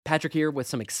Patrick here with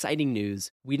some exciting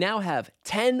news. We now have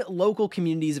 10 local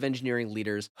communities of engineering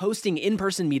leaders hosting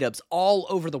in-person meetups all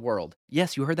over the world.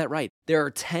 Yes, you heard that right. There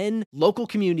are 10 local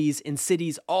communities in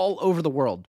cities all over the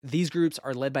world. These groups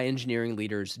are led by engineering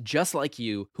leaders just like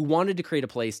you who wanted to create a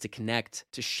place to connect,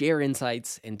 to share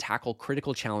insights, and tackle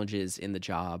critical challenges in the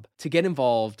job. To get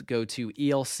involved, go to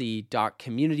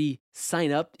elc.community.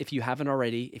 Sign up if you haven't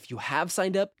already. If you have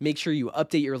signed up, make sure you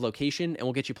update your location and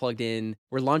we'll get you plugged in.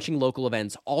 We're launching local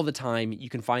events all the time. You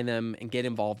can find them and get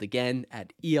involved again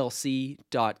at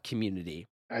elc.community.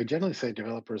 I generally say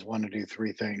developers want to do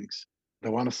three things. They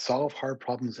want to solve hard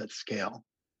problems at scale.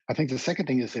 I think the second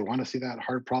thing is they want to see that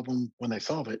hard problem, when they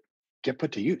solve it, get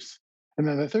put to use. And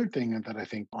then the third thing that I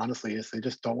think, honestly, is they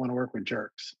just don't want to work with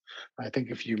jerks. I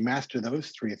think if you master those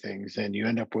three things, then you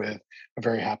end up with a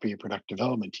very happy, productive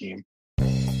development team.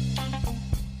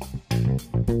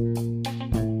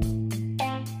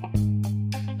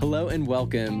 Hello and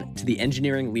welcome to the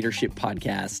Engineering Leadership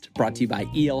Podcast, brought to you by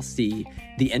ELC,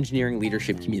 the engineering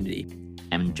leadership community.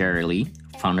 I'm Jerry Lee,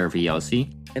 founder of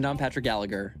ELC. And I'm Patrick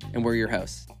Gallagher, and we're your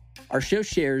hosts. Our show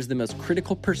shares the most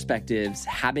critical perspectives,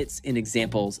 habits, and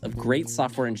examples of great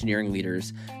software engineering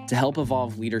leaders to help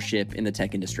evolve leadership in the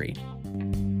tech industry.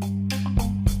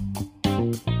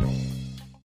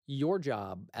 Your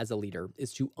job as a leader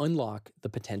is to unlock the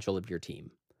potential of your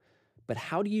team. But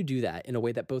how do you do that in a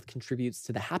way that both contributes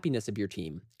to the happiness of your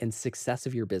team and success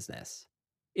of your business?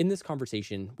 In this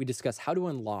conversation, we discuss how to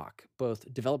unlock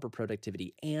both developer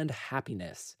productivity and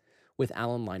happiness with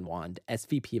Allan Leinwand,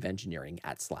 SVP of Engineering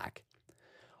at Slack.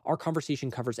 Our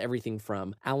conversation covers everything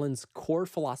from Allan's core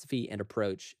philosophy and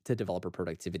approach to developer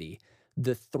productivity,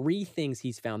 the three things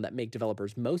he's found that make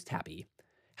developers most happy,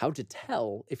 how to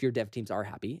tell if your dev teams are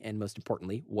happy, and most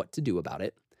importantly, what to do about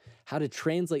it, how to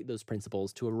translate those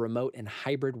principles to a remote and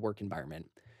hybrid work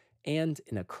environment, and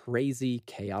in a crazy,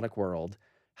 chaotic world,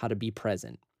 how to be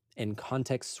present and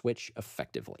context switch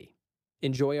effectively.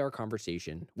 Enjoy our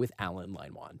conversation with Allan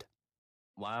Leinwand.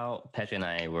 While Patrick and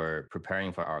I were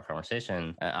preparing for our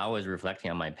conversation, I was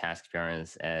reflecting on my past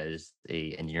experience as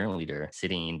an engineering leader,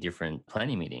 sitting in different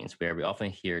planning meetings where we often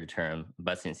hear the term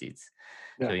butts in seats.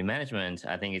 Yeah. So in management,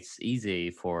 I think it's easy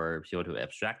for people to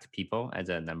abstract people as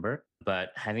a number, but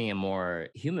having a more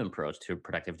human approach to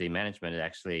productivity management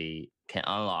actually can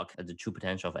unlock the true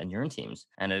potential of engineering teams.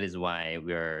 And that is why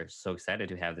we're so excited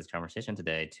to have this conversation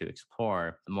today to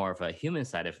explore more of a human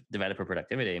side of developer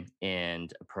productivity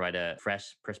and provide a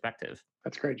fresh perspective.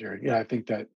 That's great, Jerry. Yeah, I think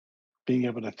that being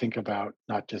able to think about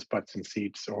not just butts and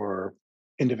seats or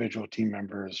individual team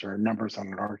members or numbers on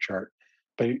an org chart,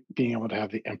 but being able to have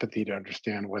the empathy to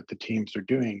understand what the teams are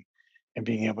doing and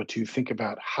being able to think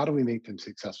about how do we make them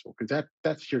successful, because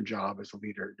that's your job as a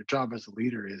leader. Your job as a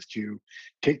leader is to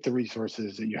take the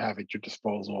resources that you have at your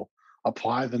disposal,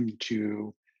 apply them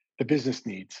to the business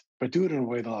needs, but do it in a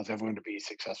way that allows everyone to be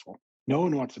successful. No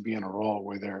one wants to be in a role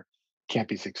where they're can't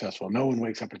be successful. No one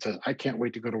wakes up and says, I can't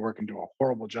wait to go to work and do a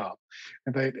horrible job.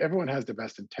 And everyone has the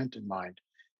best intent in mind.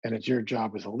 And it's your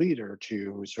job as a leader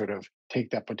to sort of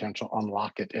take that potential,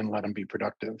 unlock it, and let them be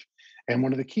productive. And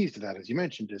one of the keys to that, as you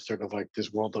mentioned, is sort of like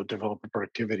this world of developer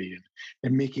productivity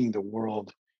and making the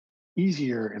world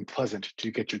easier and pleasant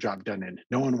to get your job done in.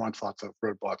 No one wants lots of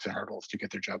roadblocks and hurdles to get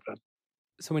their job done.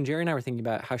 So when Jerry and I were thinking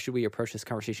about how should we approach this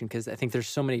conversation, because I think there's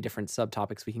so many different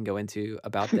subtopics we can go into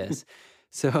about this.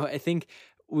 So I think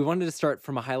we wanted to start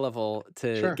from a high level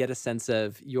to Sure. get a sense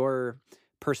of your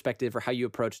perspective or how you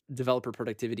approach developer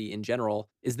productivity in general.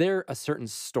 Is there a certain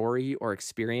story or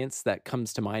experience that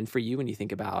comes to mind for you when you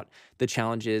think about the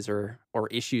challenges or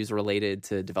issues related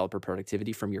to developer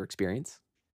productivity from your experience?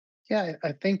 Yeah,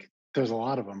 I think there's a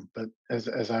lot of them. But as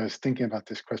I was thinking about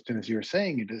this question, as you were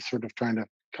saying, it is sort of trying to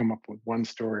come up with one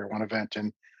story or one event.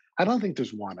 And I don't think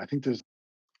there's one. I think there's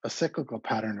a cyclical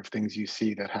pattern of things you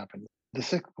see that happen. The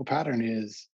cyclical pattern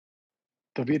is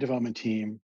there'll be a development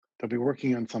team, they'll be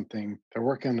working on something, they're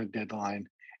working on a deadline,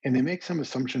 and they make some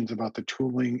assumptions about the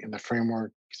tooling and the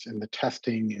frameworks and the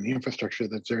testing and the infrastructure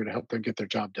that's there to help them get their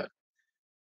job done.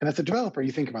 And as a developer,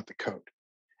 you think about the code.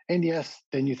 And yes,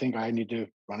 then you think I need to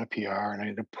run a PR and I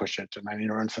need to push it and I need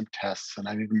to run some tests and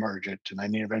I need to merge it and I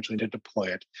need eventually to deploy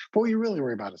it. But what you really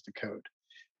worry about is the code.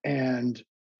 And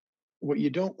what you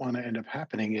don't want to end up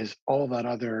happening is all that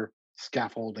other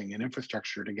scaffolding and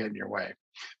infrastructure to get in your way.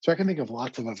 So I can think of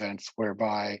lots of events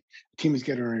whereby a team is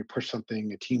getting ready to push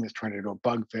something, a team is trying to do a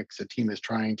bug fix, a team is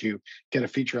trying to get a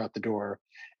feature out the door,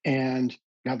 and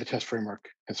now the test framework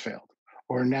has failed,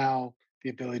 or now the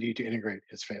ability to integrate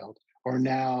has failed, or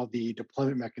now the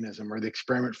deployment mechanism or the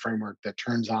experiment framework that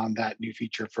turns on that new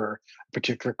feature for a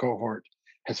particular cohort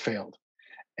has failed.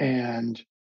 And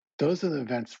those are the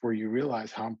events where you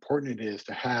realize how important it is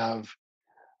to have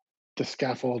the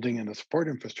scaffolding and the support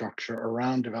infrastructure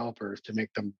around developers to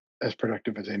make them as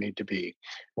productive as they need to be,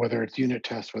 whether it's unit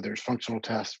tests, whether it's functional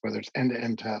tests, whether it's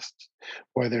end-to-end tests,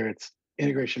 whether it's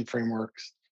integration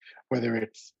frameworks, whether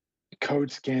it's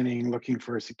code scanning, looking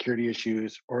for security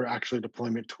issues, or actually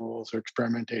deployment tools or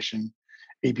experimentation,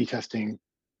 A/B testing,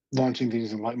 launching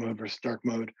things in light mode versus dark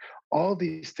mode. All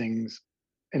these things,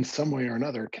 in some way or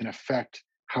another, can affect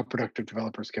how productive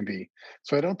developers can be.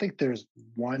 So I don't think there's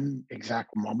one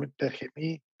exact moment that hit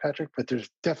me, Patrick, but there's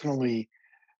definitely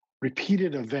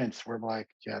repeated events where I'm like,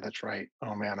 yeah, that's right.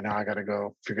 Oh man, now I got to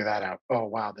go figure that out. Oh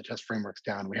wow, the test framework's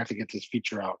down. We have to get this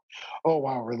feature out. Oh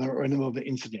wow, we're in the middle of the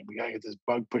incident. We got to get this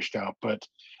bug pushed out, but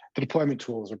the deployment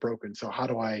tools are broken. So how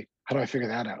do I figure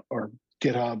that out? Or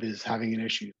GitHub is having an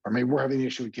issue, or maybe we're having an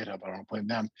issue with GitHub. I don't blame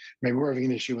them. Maybe we're having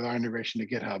an issue with our integration to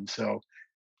GitHub. So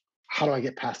how do I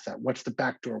get past that? What's the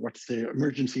backdoor? What's the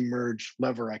emergency merge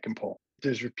lever I can pull?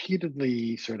 There's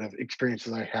repeatedly sort of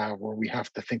experiences I have where we have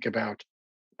to think about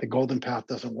the golden path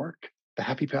doesn't work, the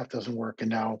happy path doesn't work, and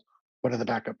now what are the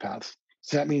backup paths?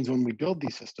 So that means when we build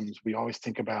these systems, we always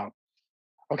think about,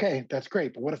 okay, that's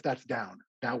great, but what if that's down?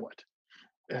 Now what?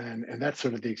 And that's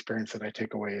sort of the experience that I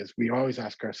take away is we always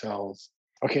ask ourselves,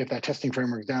 okay, if that testing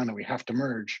framework is down and we have to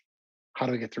merge, how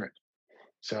do we get through it?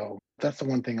 So that's the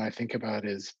one thing I think about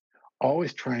is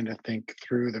always trying to think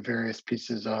through the various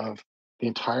pieces of the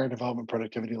entire development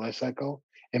productivity lifecycle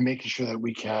and making sure that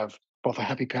we have both a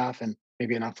happy path and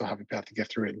maybe a not so happy path to get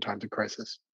through it in times of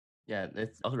crisis. Yeah,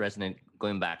 it's also resonant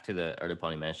going back to the earlier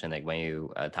point you mentioned, like when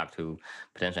you talk to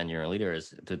potential engineering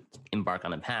leaders to embark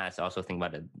on a path, also think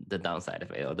about the downside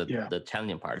of it or Yeah. the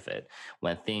challenging part of it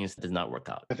when things does not work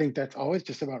out. I think that's always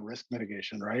just about risk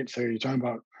mitigation, right? So you're talking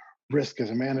about risk as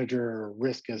a manager,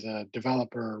 risk as a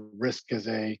developer, risk as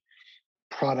a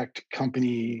product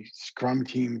company, scrum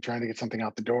team trying to get something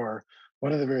out the door.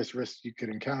 What are the various risks you could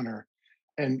encounter?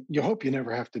 And you hope you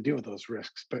never have to deal with those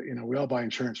risks, but we all buy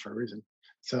insurance for a reason.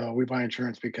 So we buy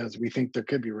insurance because we think there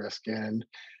could be risk. And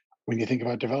when you think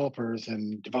about developers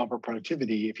and developer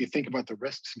productivity, if you think about the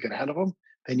risks and get ahead of them,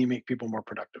 then you make people more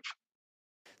productive.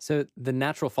 So, the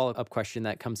natural follow up question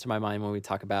that comes to my mind when we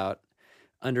talk about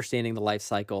understanding the life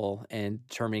cycle and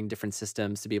determining different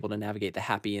systems to be able to navigate the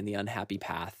happy and the unhappy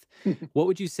path, what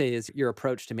would you say is your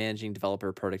approach to managing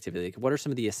developer productivity? Like, what are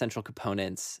some of the essential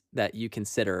components that you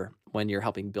consider when you're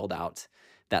helping build out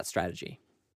that strategy?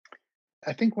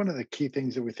 I think one of the key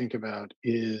things that we think about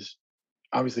is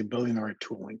obviously building the right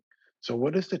tooling. So,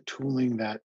 what is the tooling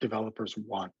that developers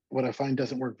want? What I find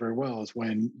doesn't work very well is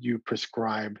when you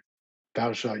prescribe,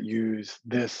 thou shalt use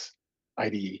this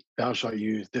IDE, thou shalt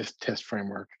use this test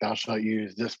framework, thou shalt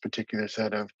use this particular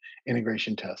set of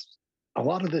integration tests. A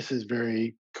lot of this is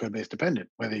very code base dependent,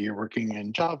 whether you're working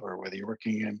in Java or whether you're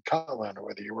working in Kotlin or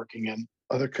whether you're working in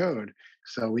other code.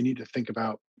 So we need to think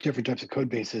about different types of code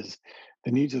bases,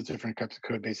 the needs those different types of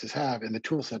code bases have, and the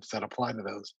tool sets that apply to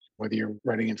those, whether you're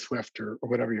writing in Swift or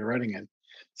whatever you're writing in.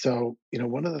 So,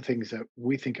 one of the things that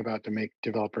we think about to make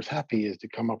developers happy is to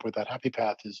come up with that happy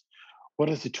path is what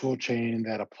is the tool chain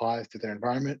that applies to their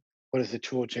environment? What is the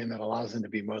tool chain that allows them to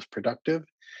be most productive?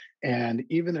 And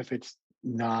even if it's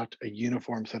not a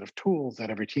uniform set of tools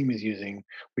that every team is using,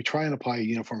 we try and apply a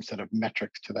uniform set of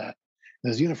metrics to that.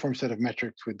 Those uniform set of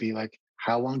metrics would be like,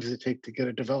 how long does it take to get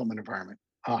a development environment?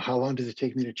 How long does it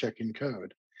take me to check in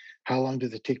code? How long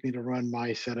does it take me to run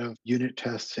my set of unit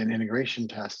tests and integration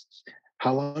tests?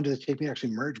 How long does it take me to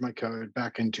actually merge my code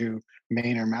back into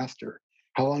main or master?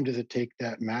 How long does it take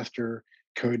that master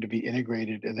code to be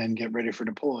integrated and then get ready for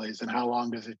deploys? And how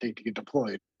long does it take to get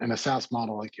deployed? In a SaaS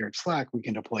model like here at Slack, we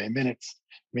can deploy in minutes.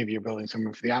 Maybe you're building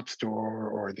something for the App Store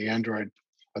or the Android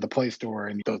or the Play Store,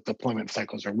 and those deployment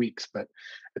cycles are weeks. But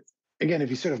again, if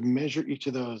you sort of measure each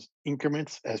of those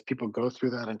increments as people go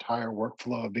through that entire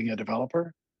workflow of being a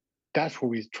developer, that's where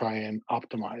we try and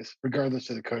optimize, regardless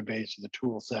of the code base or the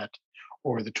tool set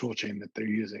or the tool chain that they're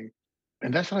using.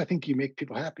 And that's how I think you make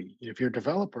people happy. If you're a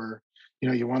developer,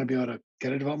 you want to be able to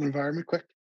get a development environment quick.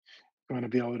 You want to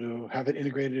be able to have it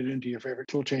integrated into your favorite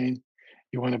tool chain.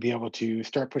 You want to be able to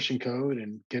start pushing code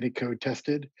and getting code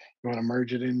tested. You want to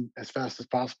merge it in as fast as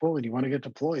possible, and you want to get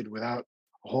deployed without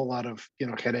a whole lot of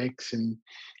headaches and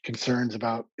concerns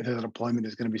about if the deployment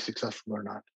is going to be successful or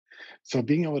not. So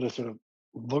being able to sort of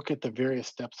look at the various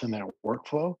steps in that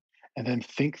workflow and then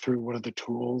think through what are the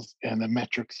tools and the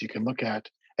metrics you can look at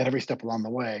every step along the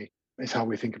way is how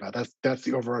we think about it. That's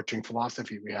the overarching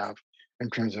philosophy we have in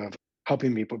terms of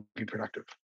helping people be productive.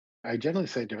 I generally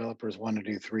say developers want to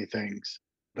do three things.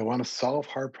 They want to solve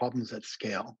hard problems at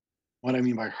scale. What I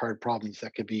mean by hard problems,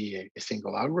 that could be a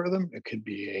single algorithm. It could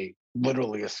be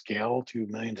literally a scale to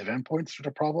millions of endpoints sort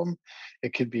of problem.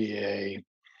 It could be a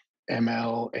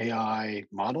ML AI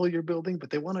model you're building, but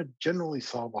they want to generally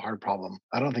solve a hard problem.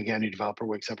 I don't think any developer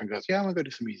wakes up and goes, "Yeah, I'm gonna go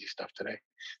do some easy stuff today."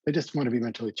 They just want to be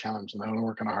mentally challenged and they want to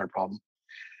work on a hard problem.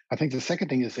 I think the second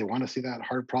thing is they want to see that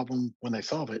hard problem when they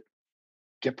solve it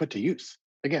get put to use.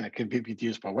 Again, it could be put to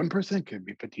use by one person, it could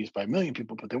be put to use by a million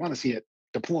people, but they want to see it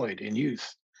deployed in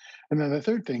use. And then the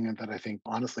third thing that I think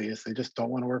honestly is they just don't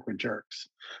want to work with jerks.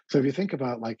 So if you think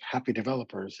about like happy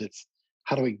developers, it's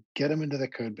how do we get them into the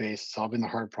code base, solving the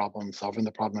hard problem, solving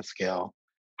the problem at scale?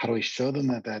 How do we show them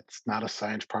that that's not a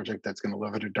science project that's going to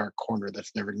live in a dark corner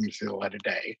that's never going to see the light of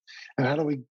day? And how do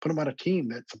we put them on a team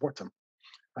that supports them?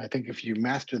 I think if you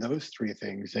master those three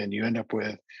things, then you end up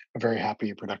with a very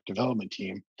happy, productive development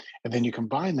team. And then you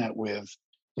combine that with,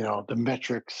 the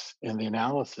metrics and the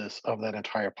analysis of that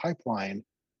entire pipeline,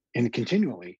 and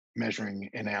continually measuring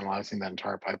and analyzing that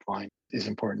entire pipeline is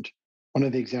important. One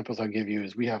of the examples I'll give you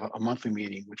is we have a monthly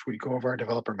meeting, which we go over our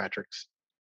developer metrics.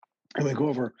 And we go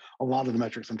over a lot of the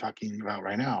metrics I'm talking about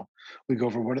right now. We go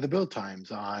over what are the build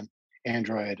times on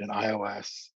Android and iOS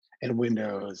and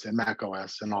Windows and Mac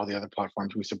OS and all the other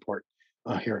platforms we support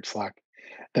here at Slack.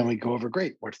 Then we go over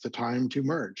great. What's the time to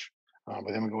merge?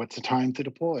 But then we go, what's the time to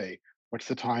deploy? What's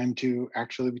the time to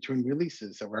actually between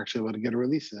releases that we're actually able to get a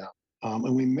release out?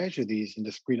 And we measure these in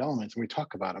discrete elements and we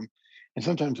talk about them. And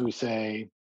sometimes we say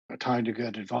a time to get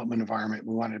a development environment,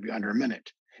 we want it to be under a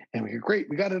minute. And we go, great,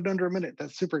 we got it under a minute.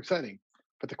 That's super exciting.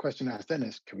 But the question asked then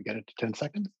is, can we get it to 10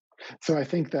 seconds? So I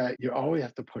think that you always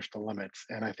have to push the limits.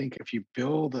 And I think if you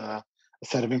build a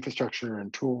set of infrastructure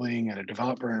and tooling and a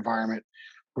developer environment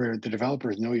where the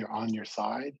developers know you're on your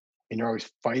side and you're always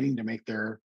fighting to make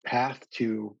their path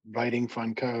to writing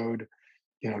fun code,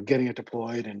 getting it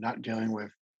deployed and not dealing with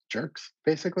jerks,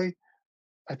 basically,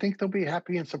 I think they'll be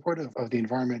happy and supportive of the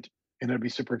environment and it'll be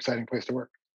a super exciting place to work.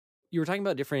 You were talking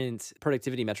about different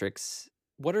productivity metrics.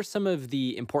 What are some of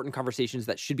the important conversations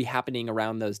that should be happening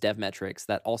around those dev metrics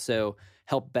that also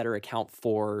help better account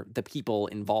for the people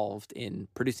involved in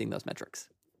producing those metrics?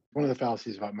 One of the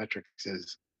fallacies about metrics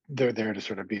is they're there to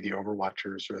sort of be the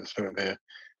overwatchers or sort of the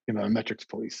metrics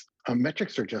police.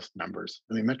 Metrics are just numbers.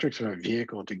 I mean, metrics are a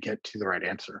vehicle to get to the right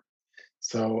answer.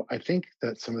 So I think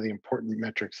that some of the important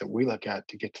metrics that we look at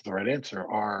to get to the right answer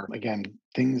are, again,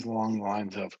 things along the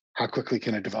lines of how quickly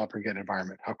can a developer get an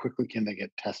environment? How quickly can they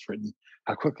get tests written?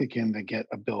 How quickly can they get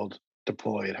a build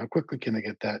deployed? How quickly can they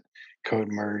get that code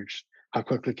merged? How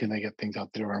quickly can they get things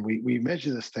out the door? And we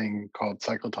measure this thing called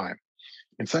cycle time.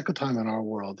 And cycle time in our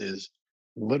world is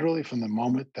literally from the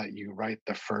moment that you write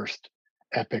the first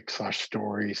epic slash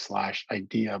story slash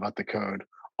idea about the code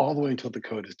all the way until the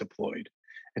code is deployed.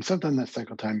 And sometimes that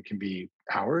cycle time can be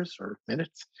hours or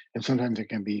minutes, and sometimes it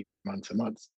can be months and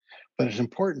months. But it's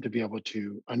important to be able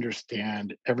to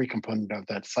understand every component of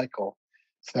that cycle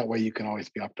so that way you can always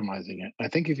be optimizing it. And I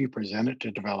think if you present it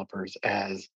to developers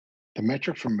as the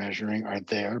metrics we're measuring are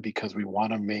there because we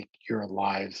want to make your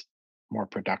lives more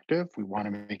productive, we want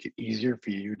to make it easier for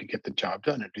you to get the job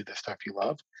done and do the stuff you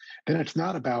love, then it's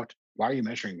not about why are you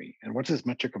measuring me and what's this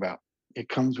metric about? It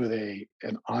comes with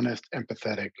an honest,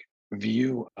 empathetic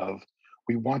view of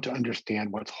we want to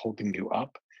understand what's holding you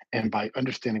up. And by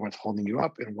understanding what's holding you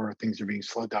up and where things are being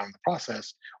slowed down in the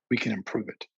process, we can improve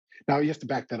it. Now, you have to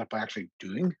back that up by actually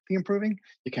doing the improving.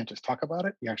 You can't just talk about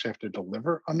it. You actually have to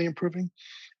deliver on the improving.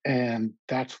 And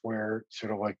that's where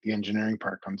sort of like the engineering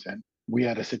part comes in. We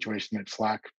had a situation at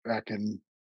Slack back in,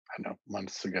 I don't know,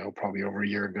 months ago, probably over a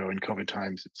year ago in COVID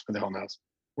times, it's for the hell knows,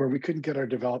 where we couldn't get our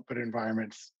development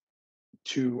environments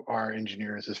to our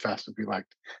engineers as fast as we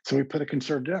liked. So we put a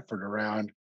concerted effort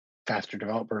around faster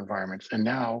developer environments. And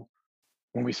now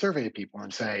when we survey people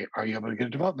and say, are you able to get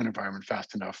a development environment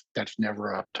fast enough? That's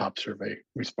never a top survey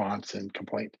response and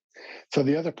complaint. So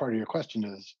the other part of your question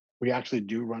is we actually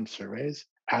do run surveys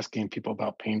asking people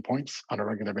about pain points on a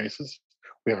regular basis.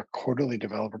 We have a quarterly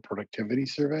developer productivity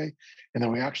survey. And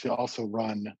then we actually also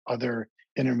run other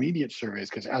intermediate surveys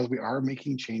because as we are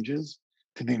making changes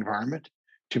to the environment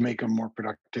to make them more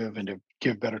productive and to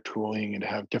give better tooling and to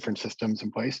have different systems in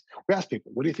place, we ask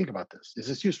people, what do you think about this? Is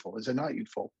this useful? Is it not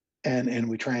useful? And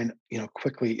we try and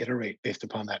quickly iterate based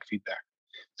upon that feedback.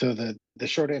 So the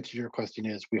short answer to your question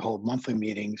is we hold monthly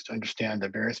meetings to understand the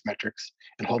various metrics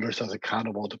and hold ourselves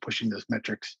accountable to pushing those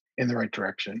metrics in the right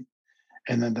direction.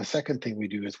 And then the second thing we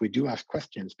do is we do ask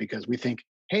questions because we think,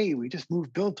 hey, we just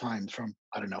moved build times from,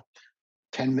 I don't know,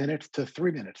 10 minutes to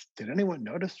 3 minutes. Did anyone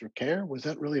notice or care? Was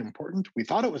that really important? We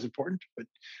thought it was important, but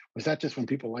was that just when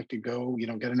people like to go,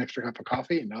 get an extra cup of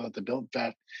coffee and now that the bill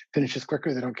that finishes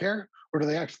quicker, they don't care? Or do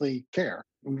they actually care?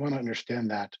 We want to understand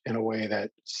that in a way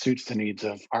that suits the needs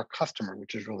of our customer,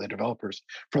 which is really developers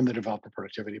from the developer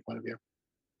productivity point of view.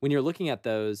 When you're looking at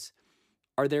those,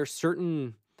 are there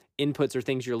certain inputs or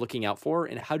things you're looking out for?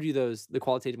 And how do the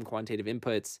qualitative and quantitative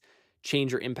inputs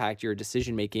change or impact your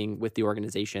decision making with the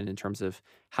organization in terms of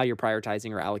how you're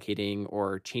prioritizing or allocating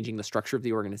or changing the structure of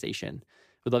the organization?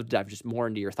 Would love to dive just more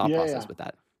into your thought Yeah, process yeah. with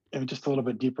that. And just a little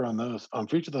bit deeper on those.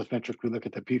 For each of those metrics, we look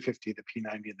at the P50, the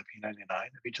P90, and the P99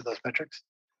 of each of those metrics.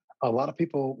 A lot of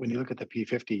people, when you look at the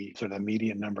P50, sort of the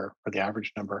median number or the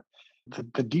average number,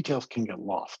 the details can get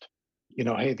lost.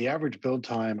 Hey, the average build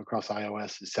time across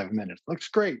iOS is 7 minutes. Looks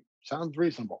great, sounds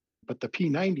reasonable. But the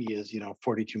P90 is,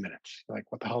 42 minutes. Like,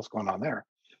 what the hell's going on there?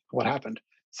 What happened?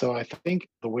 So I think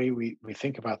the way we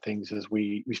think about things is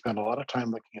we spend a lot of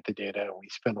time looking at the data. We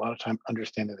spend a lot of time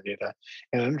understanding the data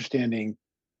and understanding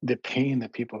the pain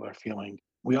that people are feeling.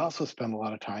 We also spend a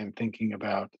lot of time thinking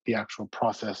about the actual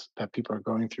process that people are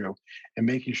going through and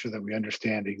making sure that we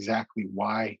understand exactly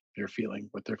why they're feeling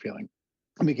what they're feeling.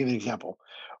 Let me give you an example.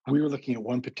 We were looking at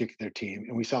one particular team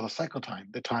and we saw the cycle time,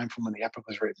 the time from when the epic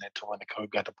was written until when the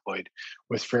code got deployed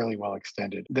was fairly well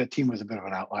extended. That team was a bit of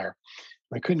an outlier.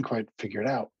 I couldn't quite figure it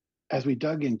out. As we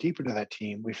dug in deeper to that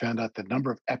team, we found out the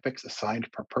number of epics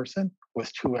assigned per person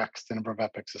was 2x the number of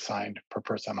epics assigned per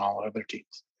person on all other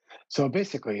teams. So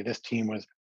basically, this team was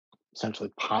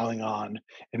essentially piling on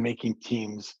and making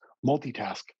teams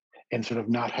multitask and sort of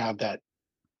not have that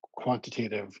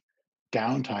quantitative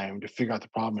downtime to figure out the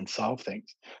problem and solve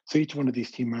things. So each one of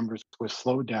these team members was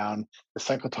slowed down. The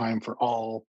cycle time for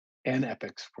all n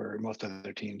epics, where most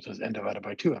other teams was n divided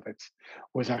by 2 epics,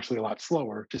 was actually a lot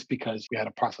slower just because we had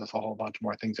to process a whole bunch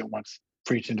more things at once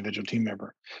for each individual team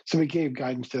member. So we gave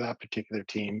guidance to that particular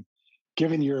team.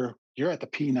 Given you're at the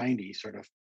P90 sort of,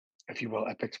 if you will,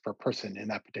 epics per person in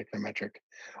that particular metric,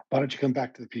 why don't you come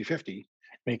back to the P50,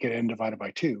 make it n divided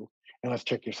by 2, and let's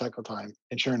check your cycle time.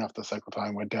 And sure enough, the cycle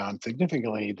time went down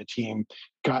significantly. The team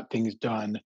got things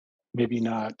done. Maybe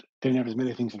not, they didn't have as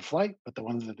many things in flight, but the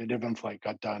ones that they did in flight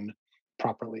got done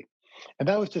properly. And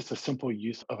that was just a simple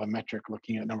use of a metric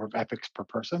looking at number of epics per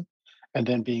person and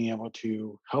then being able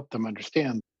to help them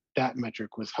understand that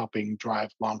metric was helping drive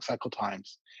long cycle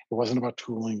times. It wasn't about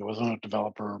tooling, it wasn't about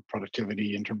developer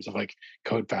productivity in terms of like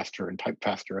code faster and type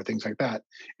faster or things like that.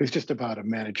 It was just about a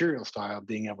managerial style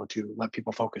being able to let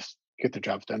people focus, get their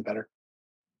jobs done better.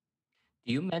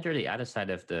 Do you measure the other side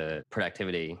of the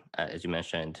productivity, as you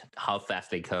mentioned, how fast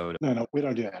they code? No, no, we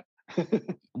don't do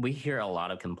that. We hear a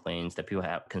lot of complaints that people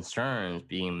have concerns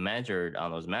being measured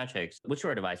on those metrics. What's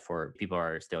your advice for people who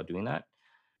are still doing that?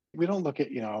 We don't look at,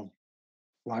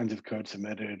 lines of code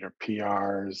submitted or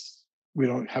PRs. We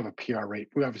don't have a PR rate.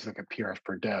 We obviously look at PRs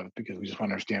per dev because we just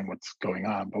want to understand what's going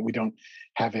on, but we don't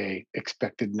have a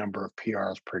expected number of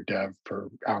PRs per dev per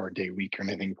hour, day, week, or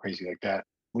anything crazy like that.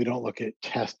 We don't look at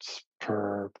tests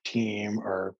per team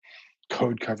or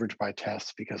code coverage by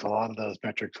tests because a lot of those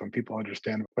metrics, when people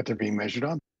understand what they're being measured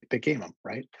on, they game them,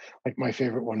 right? Like my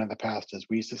favorite one in the past is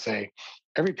we used to say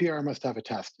every PR must have a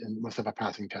test and must have a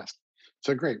passing test.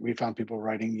 So great, we found people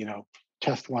writing,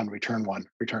 test one, return. And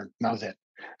that was it.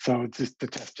 So it's just the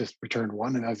test just returned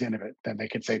one, and that was the end of it. Then they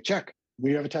could say, check,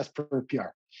 we have a test per PR.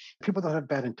 People don't have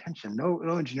bad intention. No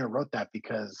engineer wrote that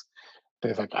because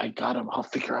they're like, I got him. I'll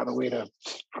figure out a way to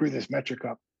screw this metric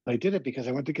up. They did it because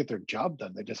they went to get their job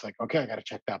done. They just like, okay, I got to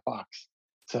check that box.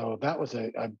 So that was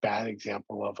a bad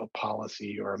example of a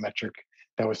policy or a metric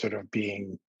that was sort of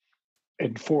being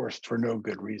enforced for no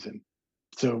good reason.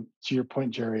 So to your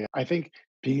point, Jerry, I think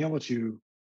being able to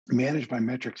manage my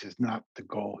metrics is not the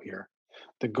goal here.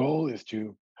 The goal is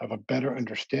to have a better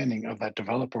understanding of that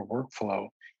developer workflow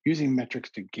using metrics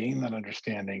to gain that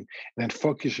understanding and then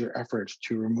focus your efforts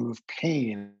to remove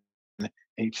pain in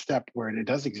each step where it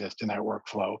does exist in that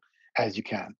workflow as you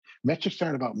can. Metrics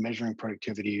aren't about measuring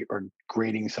productivity or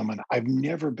grading someone. I've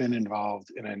never been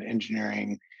involved in an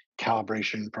engineering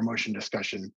calibration promotion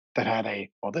discussion that had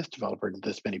well, this developer did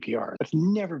this many PRs. That's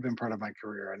never been part of my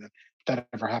career. And if that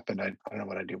ever happened, I don't know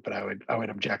what I'd do, but I would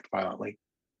object violently.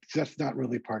 Because that's not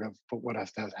really part of what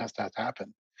has to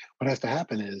happen. What has to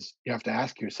happen is you have to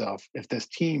ask yourself, if this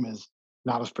team is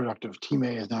not as productive, team A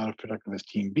is not as productive as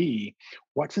team B,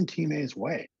 what's in team A's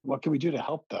way? What can we do to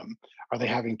help them? Are they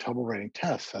having trouble writing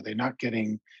tests? Are they not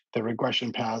getting the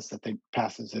regression passes that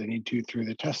they need to through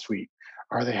the test suite?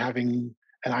 Are they having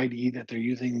an IDE that they're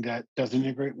using that doesn't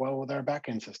integrate well with our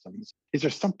backend systems? Is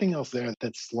there something else there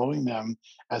that's slowing them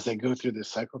as they go through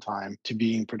this cycle time to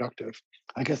being productive?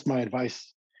 I guess my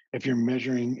advice, if you're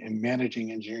measuring and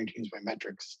managing engineering teams by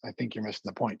metrics, I think you're missing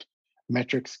the point.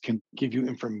 Metrics can give you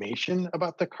information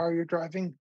about the car you're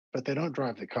driving, but they don't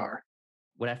drive the car.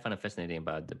 What I find fascinating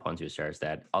about the points you share is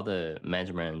that all the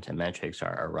measurement and metrics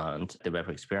are around the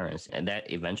developer experience, and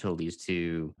that eventually leads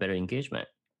to better engagement.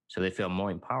 So they feel more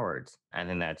empowered. I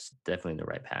think that's definitely the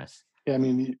right path. Yeah, I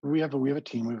mean, we have a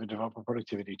team, we have a developer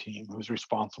productivity team who's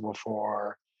responsible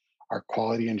for our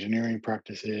quality engineering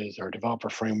practices, our developer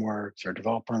frameworks, our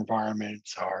developer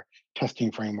environments, our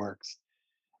testing frameworks.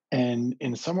 And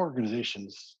in some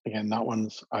organizations, again, not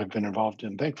ones I've been involved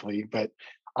in, thankfully, but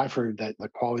I've heard that the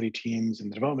quality teams and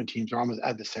the development teams are almost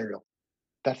adversarial.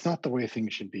 That's not the way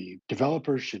things should be.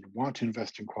 Developers should want to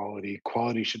invest in quality.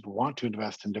 Quality should want to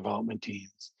invest in development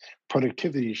teams.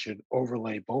 Productivity should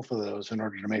overlay both of those in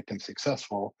order to make them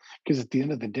successful. Because at the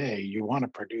end of the day, you want to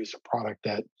produce a product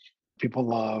that people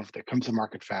love, that comes to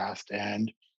market fast,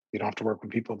 and you don't have to work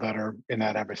with people that are in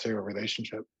that adversarial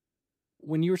relationship.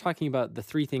 When you were talking about the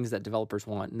three things that developers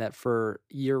want, and that for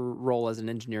your role as an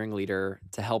engineering leader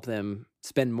to help them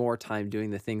spend more time doing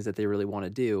the things that they really want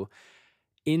to do,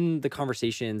 in the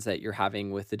conversations that you're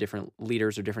having with the different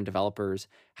leaders or different developers,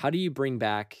 how do you bring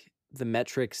back the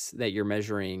metrics that you're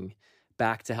measuring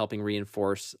back to helping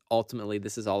reinforce ultimately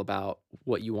this is all about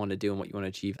what you want to do and what you want to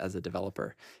achieve as a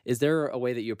developer? Is there a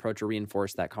way that you approach or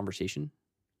reinforce that conversation?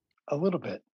 A little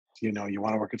bit. You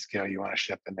want to work at scale, you want to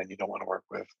ship, and then you don't want to work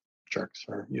with jerks,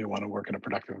 or you want to work in a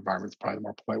productive environment. It's probably the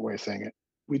more polite way of saying it.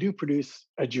 We do produce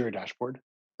a Jira dashboard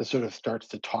that sort of starts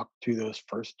to talk to those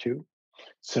first two.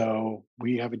 So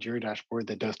we have a Jira dashboard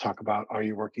that does talk about, are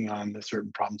you working on the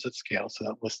certain problems at scale? So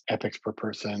that lists epics per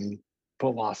person,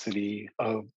 velocity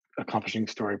of accomplishing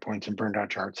story points and burned out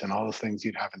charts and all those things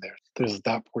you'd have in there. There's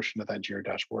that portion of that Jira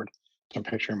dashboard. I'm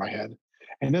picturing in my head.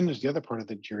 And then there's the other part of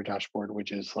the Jira dashboard,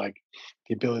 which is like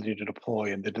the ability to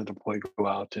deploy, and did the deploy go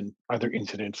out, and are there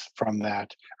incidents from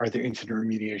that? Are there incident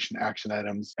remediation action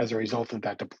items as a result of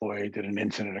that deploy? Did an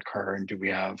incident occur, and do we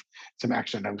have some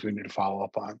action items we need to follow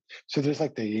up on? So there's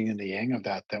like the yin and the yang of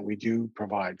that we do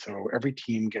provide. So every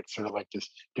team gets sort of like this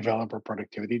developer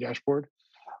productivity dashboard.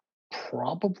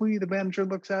 Probably the manager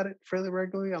looks at it fairly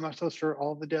regularly. I'm not so sure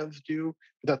all the devs do,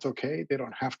 but that's okay. They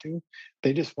don't have to.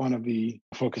 They just want to be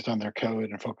focused on their code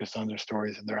and focused on their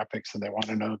stories and their epics, and they want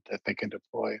to know that they can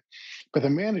deploy. But the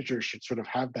manager should sort of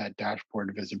have that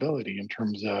dashboard visibility in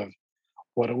terms of,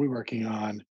 what are we working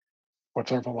on?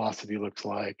 What's our velocity looks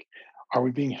like? Are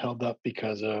we being held up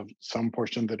because of some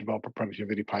portion of the developer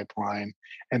productivity pipeline?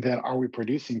 And then are we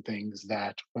producing things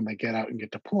that when they get out and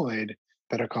get deployed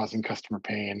that are causing customer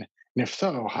pain? And if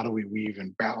so, how do we weave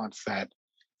and balance that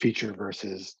feature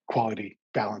versus quality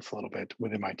balance a little bit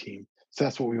within my team? So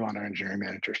that's what we want our engineering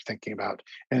managers thinking about.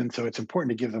 And so it's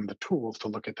important to give them the tools to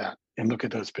look at that and look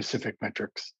at those specific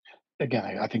metrics.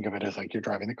 Again, I think of it as like you're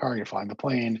driving the car, you're flying the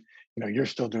plane, you're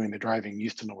still doing the driving, you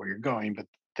still know where you're going, but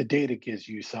the data gives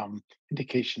you some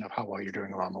indication of how well you're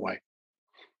doing along the way.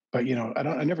 But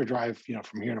I never drive,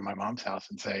 from here to my mom's house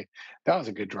and say, that was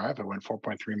a good drive. I went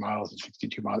 4.3 miles and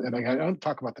 62 miles. And I don't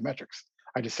talk about the metrics.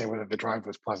 I just say whether the drive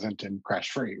was pleasant and crash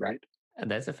free, right? And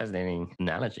that's a fascinating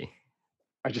analogy.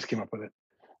 I just came up with it.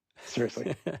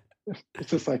 Seriously. It's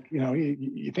just like,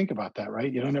 you think about that,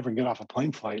 right? You don't ever get off a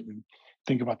plane flight and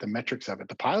think about the metrics of it.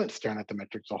 The pilot's staring at the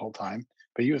metrics the whole time,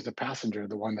 but you as the passenger,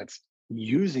 the one that's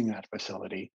using that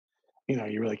facility,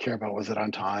 you really care about, was it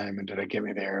on time, and did it get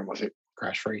me there, and was it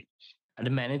crash free? Are the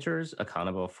managers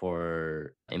accountable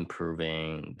for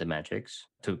improving the metrics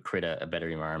to create a better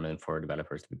environment for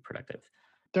developers to be productive?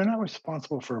 They're not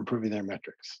responsible for improving their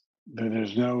metrics.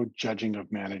 There's no judging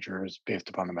of managers based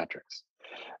upon the metrics.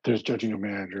 There's judging of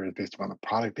managers based upon the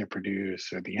product they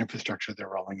produce, or the infrastructure they're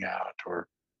rolling out, or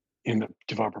in the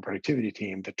developer productivity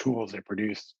team, the tools they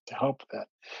produce to help that.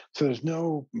 So there's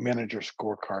no manager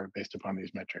scorecard based upon these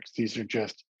metrics. These are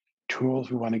just tools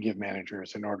we want to give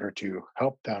managers in order to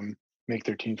help them make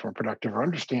their teams more productive, or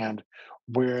understand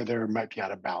where there might be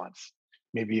out of balance.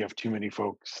 Maybe you have too many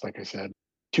folks, like I said,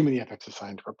 too many epics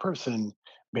assigned per person.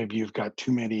 Maybe you've got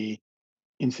too many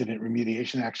incident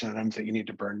remediation action items that you need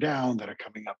to burn down that are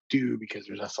coming up due because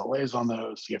there's SLAs on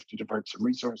those. So you have to divert some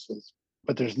resources.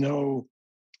 But there's no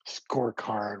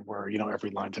scorecard where every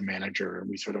line's a manager and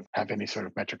we sort of have any sort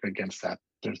of metric against that.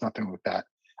 There's nothing like that.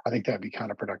 I think that'd be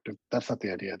counterproductive. That's not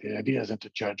the idea. The idea isn't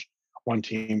to judge one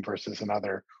team versus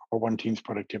another, or one team's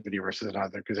productivity versus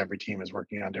another, because every team is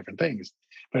working on different things,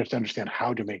 but it's to understand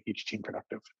how to make each team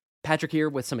productive. Patrick here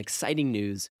with some exciting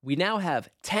news. We now have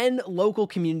 10 local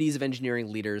communities of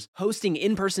engineering leaders hosting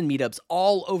in-person meetups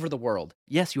all over the world.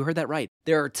 Yes, you heard that right.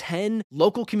 There are 10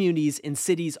 local communities in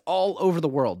cities all over the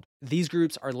world. These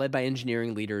groups are led by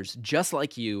engineering leaders just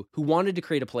like you who wanted to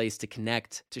create a place to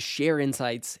connect, to share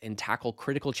insights, and tackle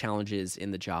critical challenges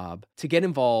in the job. To get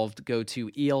involved, go to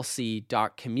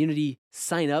elc.community.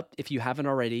 Sign up if you haven't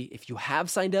already. If you have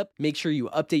signed up, make sure you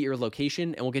update your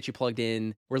location and we'll get you plugged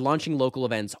in. We're launching local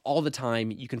events all the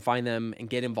time. You can find them and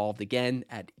get involved again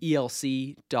at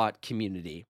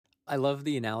elc.community. I love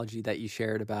the analogy that you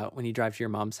shared about when you drive to your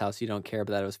mom's house, you don't care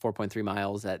that it was 4.3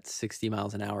 miles at 60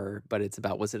 miles an hour, but it's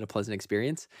about, was it a pleasant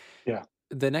experience? Yeah.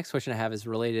 The next question I have is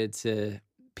related to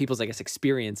people's, I guess,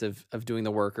 experience of doing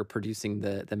the work or producing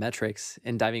the metrics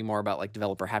and diving more about like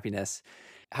developer happiness.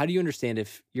 How do you understand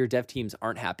if your dev teams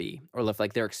aren't happy or if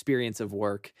like their experience of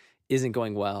work isn't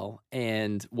going well?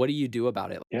 And what do you do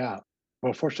about it? Yeah.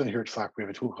 Well, fortunately, here at Slack, we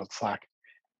have a tool called Slack,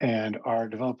 and our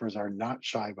developers are not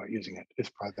shy about using it,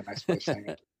 is probably the nice way of saying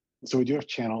it. So we do have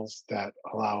channels that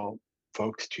allow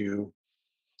folks to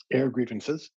air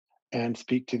grievances and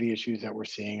speak to the issues that we're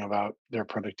seeing about their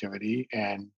productivity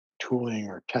and tooling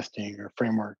or testing or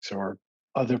frameworks or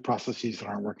other processes that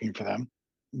aren't working for them.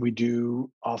 We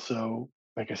do also,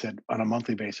 like I said, on a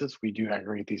monthly basis, we do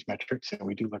aggregate these metrics and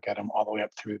we do look at them all the way up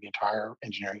through the entire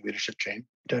engineering leadership chain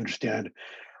to understand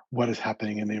what is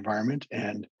happening in the environment.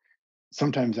 And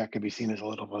sometimes that could be seen as a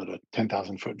little bit of a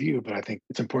 10,000-foot view, but I think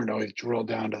it's important to always drill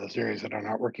down to those areas that are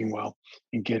not working well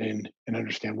and get in and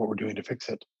understand what we're doing to fix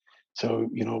it. So,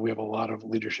 we have a lot of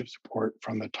leadership support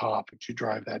from the top to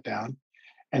drive that down.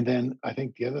 And then I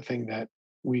think the other thing that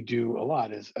we do a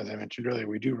lot is, as I mentioned earlier,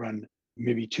 we do run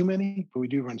maybe too many, but we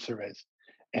do run surveys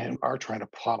and are trying to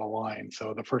plot a line.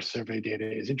 So the first survey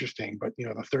data is interesting, but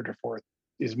the third or fourth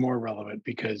is more relevant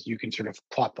because you can sort of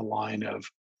plot the line of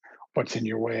what's in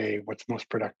your way, what's most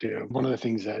productive. One of the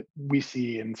things that we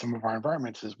see in some of our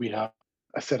environments is we have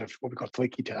a set of what we call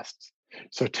flaky tests.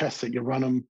 So tests that you run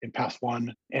them in pass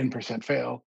one, n%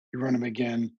 fail. You run them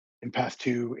again in pass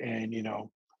two, and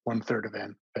one third of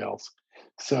n fails.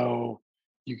 So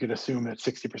you could assume that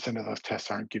 60% of those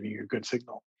tests aren't giving you a good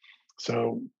signal.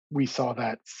 So we saw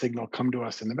that signal come to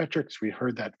us in the metrics. We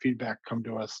heard that feedback come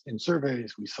to us in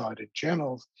surveys. We saw it in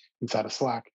channels inside of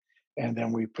Slack. And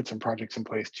then we put some projects in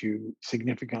place to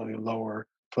significantly lower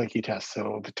flaky tests.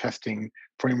 So the testing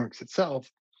frameworks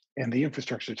itself and the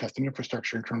infrastructure, testing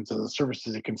infrastructure in terms of the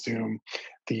services it consumes,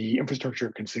 the infrastructure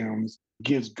it consumes,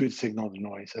 gives good signal to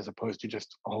noise as opposed to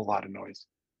just a whole lot of noise.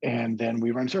 And then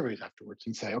we run surveys afterwards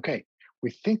and say, okay,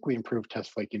 we think we improved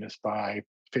test flakiness by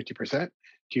 50%.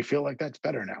 Do you feel like that's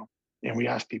better now? And we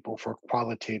ask people for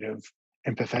qualitative,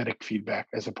 empathetic feedback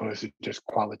as opposed to just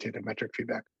qualitative metric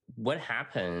feedback. What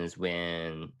happens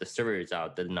when the survey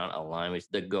result did not align with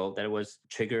the goal that was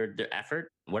triggered the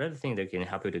effort? What are the things that can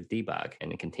help you to debug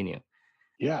and continue?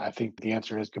 Yeah, I think the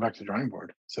answer is go back to the drawing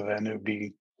board. So then it would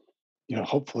be,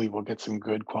 hopefully we'll get some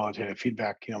good qualitative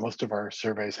feedback. Most of our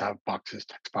surveys have boxes,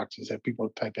 text boxes that people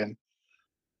type in.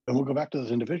 And we'll go back to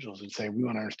those individuals and say, we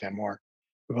want to understand more.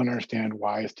 We want to understand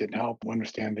why this didn't help. We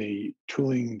understand the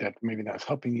tooling that maybe that's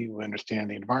helping you. We understand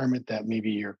the environment that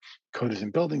maybe your code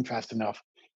isn't building fast enough.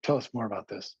 Tell us more about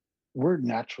this. We're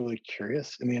naturally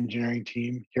curious in the engineering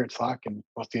team here at Slack and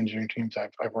most of the engineering teams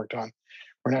I've worked on.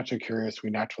 We're naturally curious. We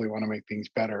naturally want to make things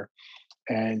better.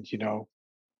 And,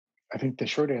 I think the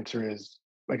short answer is,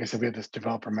 like I said, we have this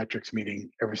developer metrics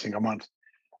meeting every single month.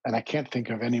 And I can't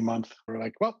think of any month where we're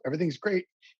like, well, everything's great.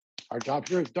 Our job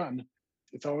here is done.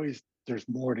 It's always, there's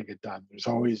more to get done. There's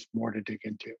always more to dig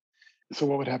into. So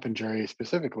what would happen, Jerry,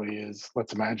 specifically is,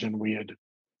 let's imagine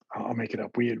I'll make it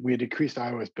up. We had decreased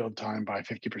iOS build time by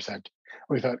 50%.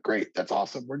 We thought, great, that's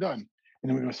awesome, we're done. And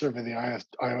then we go survey the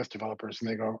iOS developers and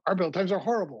they go, our build times are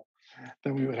horrible.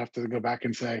 Then we would have to go back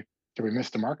and say, did we miss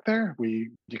the mark there?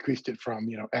 We decreased it from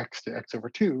X to X over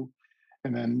 2.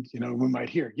 And then we might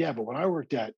hear, yeah, but when I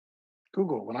worked at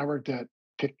Google, when I worked at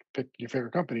pick your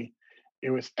favorite company, it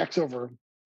was X over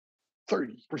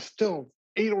 30. We're still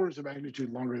 8 orders of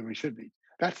magnitude longer than we should be.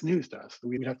 That's news to us.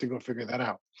 We'd have to go figure that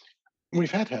out.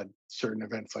 We've had certain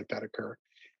events like that occur.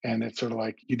 And it's sort of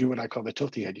like you do what I call the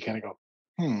tilty head. You kind of go,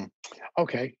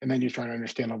 okay. And then you try to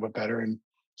understand a little bit better and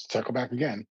circle back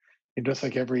again. And just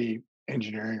like every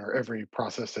engineering or every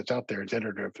process that's out there, it's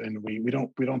iterative. And we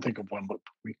don't think of one loop.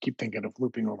 We keep thinking of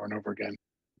looping over and over again,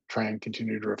 try and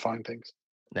continue to refine things.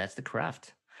 That's the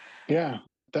craft. Yeah,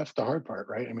 that's the hard part,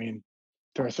 right? I mean,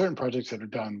 there are certain projects that are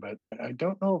done, but I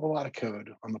don't know of a lot of code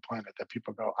on the planet that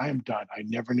people go, I am done. I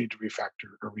never need to refactor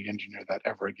or re-engineer that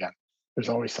ever again. There's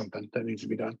always something that needs to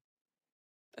be done.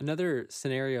 Another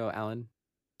scenario, Allan,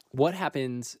 what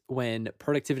happens when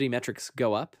productivity metrics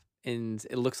go up and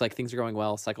it looks like things are going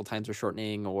well, cycle times are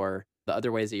shortening, or the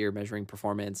other ways that you're measuring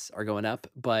performance are going up,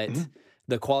 but Mhm.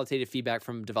 the qualitative feedback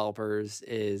from developers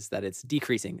is that it's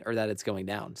decreasing or that it's going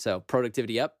down. So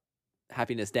productivity up,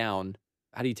 happiness down.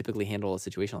 How do you typically handle a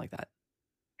situation like that?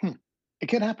 Hmm. It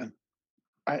can happen.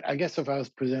 I guess if I was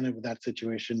presented with that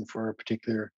situation for a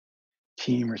particular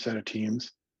team or set of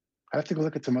teams, I have to go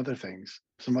look at some other things,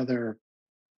 some other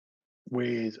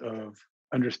ways of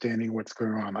understanding what's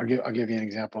going on. I'll give you an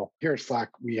example. Here at Slack,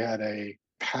 we had a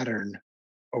pattern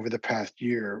over the past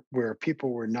year where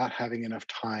people were not having enough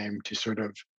time to sort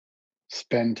of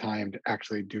spend time to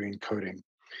actually doing coding.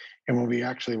 And when we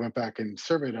actually went back and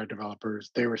surveyed our developers,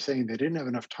 they were saying they didn't have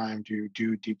enough time to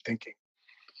do deep thinking.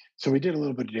 So we did a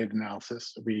little bit of data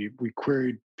analysis. We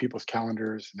queried people's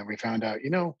calendars, and then we found out,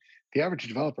 the average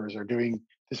developers are doing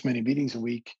this many meetings a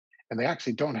week, and they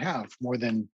actually don't have more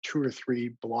than 2 or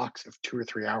 3 blocks of 2 or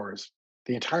 3 hours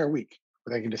the entire week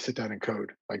where they can just sit down and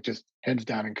code, like just heads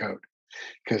down and code.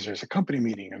 Because there's a company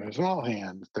meeting and there's an all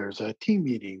hands, there's a team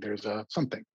meeting, there's a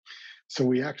something. So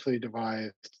we actually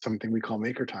devised something we call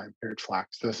maker time here at Slack.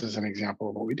 So this is an example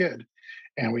of what we did.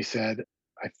 And we said,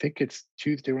 I think it's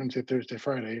Tuesday, Wednesday, Thursday,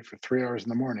 Friday for 3 hours in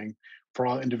the morning for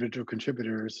all individual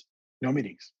contributors, no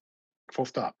meetings, full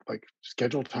stop, like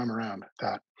scheduled time around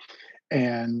that.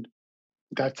 And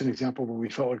that's an example where we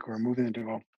felt like we were moving the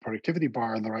development productivity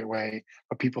bar in the right way,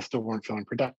 but people still weren't feeling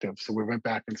productive. So we went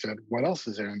back and said, what else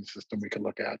is there in the system we could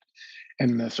look at?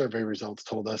 And the survey results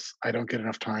told us, I don't get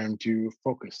enough time to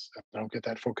focus. I don't get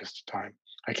that focused time.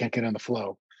 I can't get in the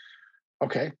flow.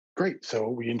 Okay, great. So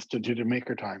we instituted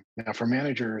maker time. Now, for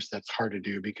managers, that's hard to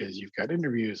do because you've got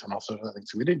interviews and all sorts of other things.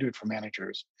 So we didn't do it for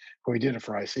managers, but we did it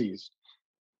for ICs.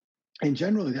 And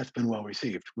generally, that's been well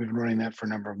received. We've been running that for a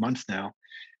number of months now.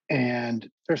 And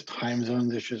there's time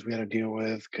zones issues we had to deal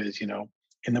with because,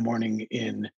 in the morning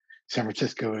in San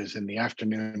Francisco is in the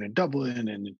afternoon in Dublin,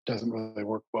 and it doesn't really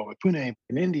work well with Pune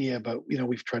in India. But,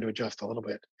 we've tried to adjust a little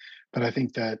bit. But I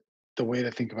think that the way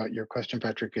to think about your question,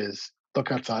 Patrick, is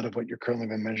look outside of what you're currently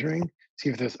been measuring, see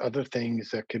if there's other things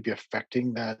that could be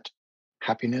affecting that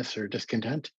happiness or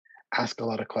discontent. Ask a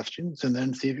lot of questions and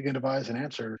then see if you can devise an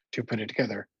answer to put it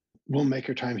together. Will make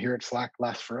your time here at Slack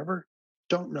last forever?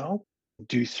 Don't know.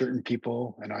 Do certain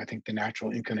people, and I think the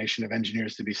natural inclination of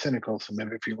engineers to be cynical. So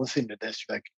maybe if you're listening to this,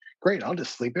 you're like, great, I'll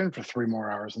just sleep in for 3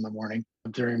 more hours in the morning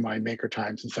during my maker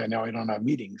times and say, now I don't have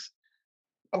meetings.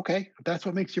 Okay, if that's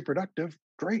what makes you productive,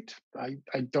 great. I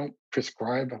don't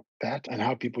prescribe that and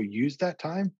how people use that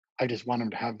time. I just want them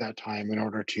to have that time in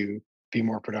order to be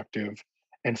more productive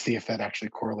and see if that actually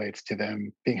correlates to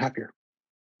them being happier.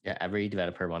 Yeah, every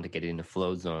developer want to get in the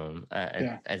flow zone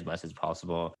Yeah. as much as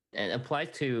possible, and it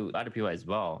applies to other people as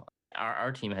well.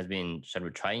 Our team has been sort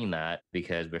of trying that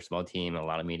because we're a small team, a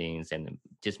lot of meetings, and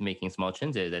just making small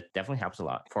changes. That definitely helps a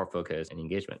lot for focus and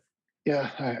engagement.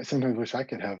 Yeah, I sometimes wish I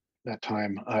could have that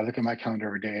time. I look at my calendar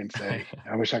every day and say,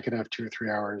 I wish I could have 2 or 3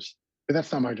 hours, but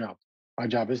that's not my job. My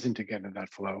job isn't to get into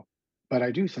that flow, but I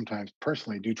do sometimes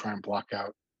personally do try and block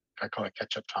out. I call it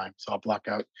catch up time. So I'll block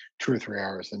out 2 or 3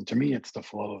 hours, and to me, it's the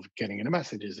flow of getting into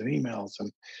messages and emails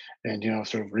and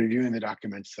sort of reviewing the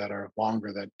documents that are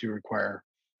longer that do require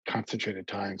concentrated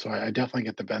time. So I definitely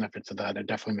get the benefits of that. It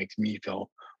definitely makes me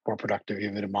feel more productive,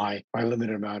 even in my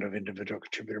limited amount of individual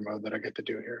contributor mode that I get to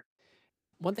do here.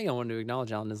 One thing I wanted to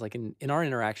acknowledge, Alan, is like in our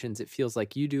interactions, it feels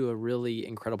like you do a really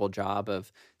incredible job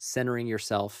of centering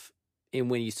yourself in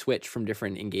when you switch from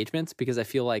different engagements. Because I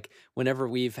feel like whenever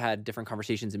we've had different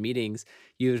conversations and meetings,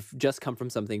 you've just come from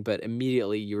something, but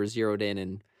immediately you were zeroed in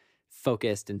and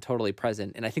focused and totally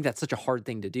present. And I think that's such a hard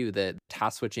thing to do, the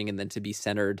task switching and then to be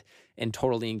centered and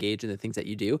totally engaged in the things that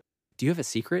you do. Do you have a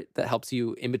secret that helps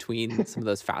you in between some of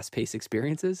those fast paced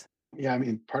experiences? Yeah, I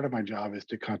mean, part of my job is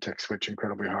to context switch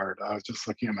incredibly hard. I was just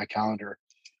looking at my calendar.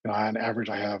 On average,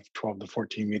 I have 12 to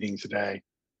 14 meetings a day.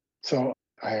 So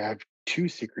I have two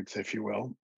secrets, if you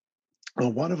will.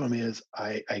 Well, one of them is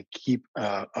I keep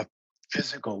a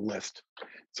physical list.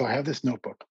 So I have this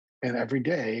notebook, and every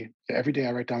day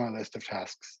I write down my list of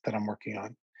tasks that I'm working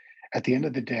on. At the end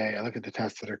of the day, I look at the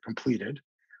tasks that are completed.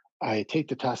 I take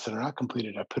the tasks that are not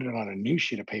completed, I put it on a new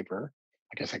sheet of paper.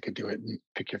 I guess I could do it and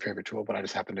pick your favorite tool, but I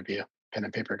just happen to be a pen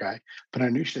and paper guy. Put on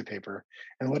a new sheet of paper.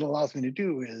 And what it allows me to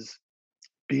do is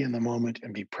be in the moment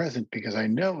and be present because I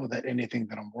know that anything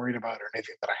that I'm worried about or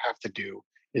anything that I have to do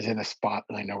is in a spot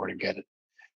and I know where to get it.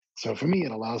 So for me,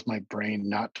 it allows my brain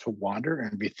not to wander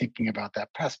and be thinking about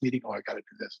that past meeting. Oh, I got to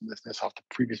do this and this and this off the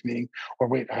previous meeting. Or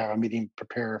wait, I have a meeting to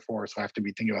prepare for, so I have to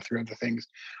be thinking about 3 other things.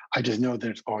 I just know that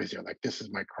it's always there. Like this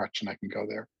is my crutch, and I can go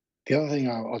there. The other thing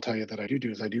I'll tell you that I do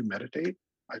is I do meditate.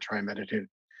 I try and meditate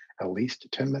at least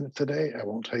 10 minutes a day. I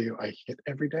won't tell you I hit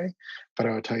every day, but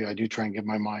I will tell you I do try and give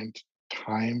my mind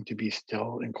time to be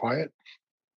still and quiet,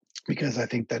 because I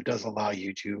think that does allow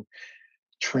you to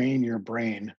train your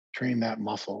brain, train that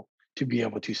muscle to be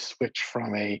able to switch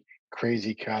from a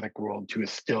crazy, chaotic world to a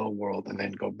still world and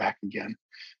then go back again.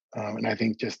 And I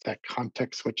think just that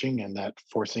context switching and that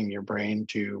forcing your brain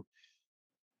to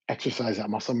exercise that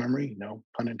muscle memory, no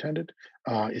pun intended,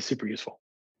 is super useful.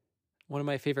 One of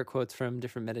my favorite quotes from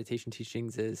different meditation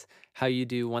teachings is how you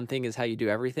do one thing is how you do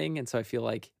everything. And so I feel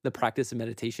like the practice of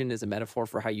meditation is a metaphor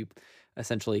for how you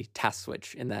essentially task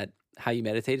switch, and that how you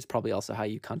meditate is probably also how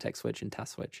you context switch and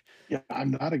task switch. Yeah,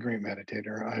 I'm not a great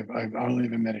meditator. I've only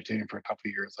been meditating for a couple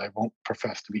of years. I won't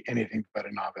profess to be anything but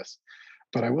a novice.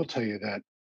 But I will tell you that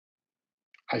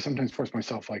I sometimes force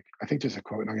myself, like, I think there's a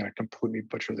quote, and I'm going to completely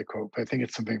butcher the quote, but I think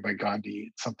it's something by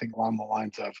Gandhi. It's something along the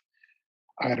lines of,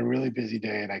 I had a really busy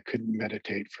day and I couldn't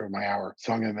meditate for my hour,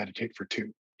 so I'm going to meditate for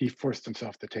two. He forced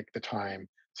himself to take the time.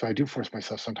 So I do force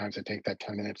myself sometimes to take that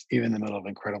 10 minutes, even in the middle of an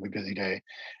incredibly busy day.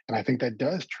 And I think that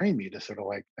does train me to sort of,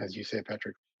 like, as you say,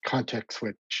 Patrick, context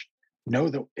switch, know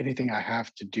that anything I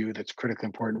have to do that's critically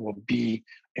important will be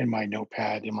in my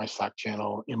notepad, in my Slack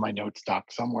channel, in my notes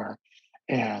doc somewhere.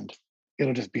 And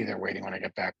it'll just be there waiting when I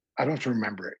get back. I don't have to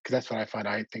remember it, because that's what I find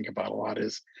I think about a lot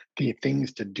is the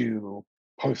things to do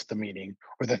post the meeting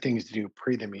or the things to do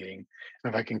pre the meeting.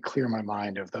 And if I can clear my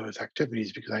mind of those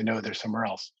activities because I know they're somewhere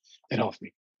else, it helps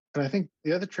me. And I think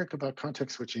the other trick about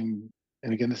context switching,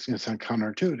 and again, this is going to sound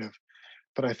counterintuitive,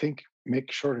 but I think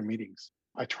make shorter meetings.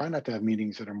 I try not to have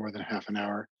meetings that are more than half an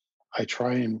hour. I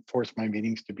try and force my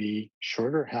meetings to be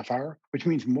shorter, half hour, which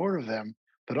means more of them,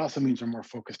 but also means we're more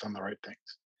focused on the right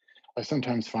things. I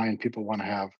sometimes find people want to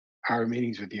have hour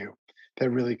meetings with you that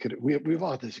really could. We've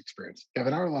all had this experience. You have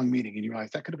an hour long meeting and you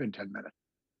realize that could have been 10 minutes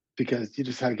because you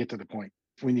just had to get to the point.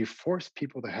 When you force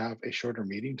people to have a shorter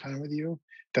meeting time with you,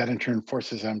 that in turn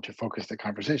forces them to focus the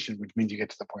conversation, which means you get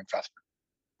to the point faster.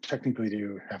 Technically,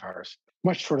 do half hours.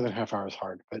 Much shorter than half hour is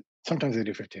hard, but sometimes they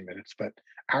do 15 minutes. But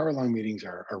hour long meetings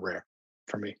are rare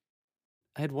for me.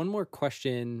 I had one more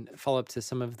question, follow up to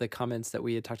some of the comments that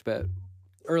we had talked about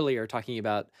earlier, talking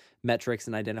about metrics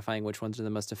and identifying which ones are the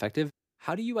most effective.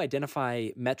 How do you identify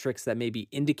metrics that may be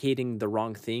indicating the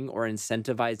wrong thing or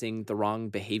incentivizing the wrong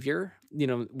behavior? You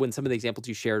know, when some of the examples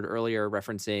you shared earlier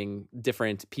referencing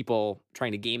different people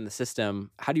trying to game the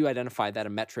system, how do you identify that a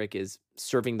metric is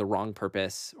serving the wrong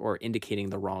purpose or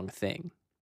indicating the wrong thing?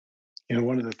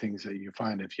 One of the things that you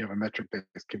find if you have a metric that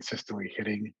is consistently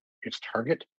hitting its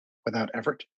target without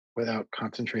effort, without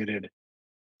concentrated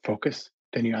focus,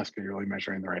 then you ask if you're really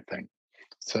measuring the right thing.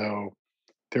 So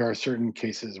there are certain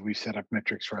cases we set up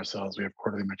metrics for ourselves. We have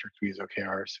quarterly metrics. We use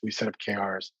OKRs. We set up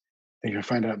KRs. And you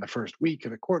find out in the first week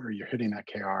of the quarter, you're hitting that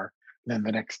KR. Then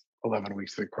the next 11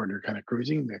 weeks of the quarter, you're kind of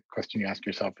cruising. The question you ask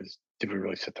yourself is, did we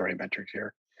really set the right metrics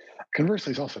here?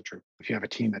 Conversely, is also true. If you have a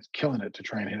team that's killing it to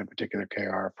try and hit a particular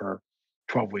KR for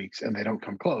 12 weeks and they don't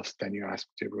come close, then you ask,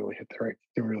 did we really hit the right,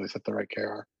 did we really set the right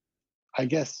KR? I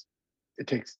guess it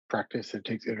takes practice, it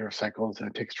takes iterative cycles, and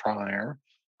it takes trial and error.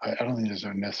 I don't think there's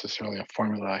necessarily a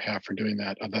formula I have for doing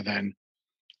that other than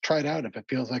try it out. If it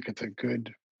feels like it's a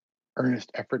good,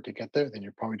 earnest effort to get there, then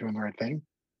you're probably doing the right thing.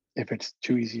 If it's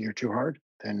too easy or too hard,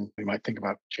 then we might think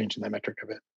about changing the metric a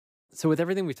bit. So with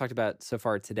everything we've talked about so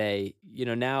far today, you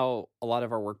know, now a lot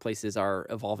of our workplaces are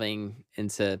evolving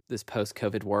into this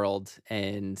post-COVID world,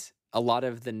 and a lot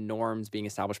of the norms being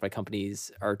established by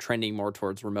companies are trending more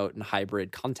towards remote and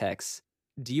hybrid contexts.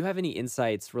 Do you have any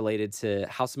insights related to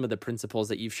how some of the principles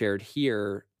that you've shared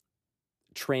here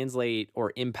translate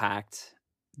or impact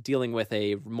dealing with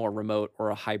a more remote or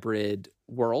a hybrid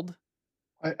world?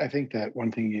 I think that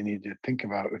one thing you need to think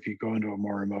about if you go into a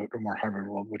more remote or more hybrid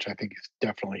world, which I think is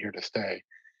definitely here to stay,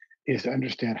 is to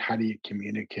understand how do you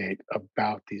communicate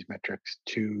about these metrics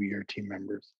to your team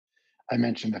members. I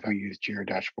mentioned that we use Jira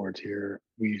dashboards here.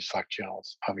 We use Slack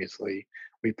channels, obviously.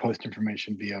 We post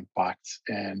information via bots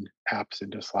and apps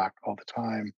into Slack all the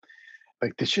time.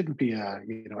 Like this shouldn't be a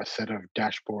set of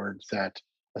dashboards that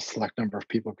a select number of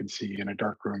people can see in a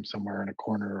dark room somewhere in a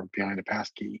corner or behind a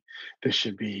passkey. This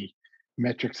should be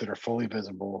metrics that are fully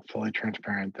visible, fully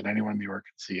transparent, that anyone in the org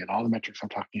can see. And all the metrics I'm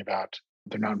talking about,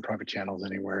 they're not in private channels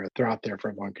anywhere. They're out there for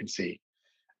everyone can see.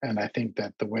 And I think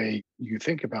that the way you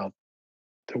think about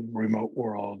the remote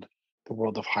world, the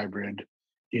world of hybrid,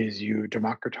 is you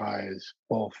democratize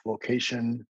both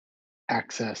location,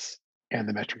 access, and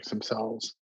the metrics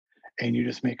themselves. And you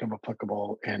just make them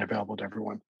applicable and available to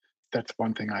everyone. That's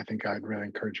one thing I think I'd really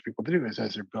encourage people to do is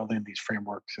as they're building these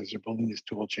frameworks, as they're building these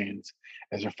tool chains,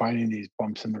 as they're finding these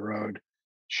bumps in the road,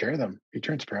 share them, be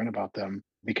transparent about them,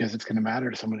 because it's going to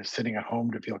matter to someone who's sitting at home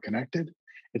to feel connected.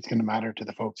 It's going to matter to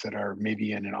the folks that are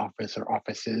maybe in an office or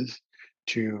offices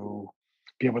to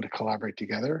be able to collaborate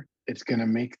together. It's going to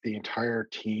make the entire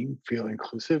team feel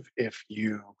inclusive if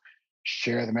you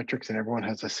share the metrics and everyone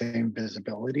has the same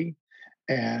visibility.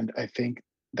 And I think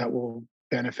that will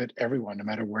benefit everyone, no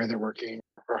matter where they're working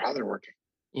or how they're working.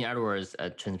 In other words,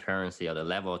 transparency or the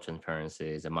level of transparency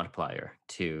is a multiplier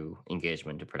to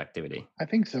engagement to productivity I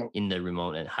think so. in the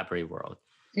remote and hybrid world.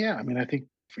 Yeah, I mean, I think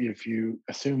if you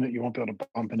assume that you won't be able to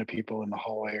bump into people in the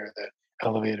hallway or the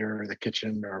elevator or the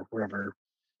kitchen or wherever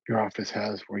your office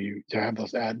has where you to have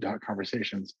those ad hoc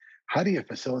conversations, how do you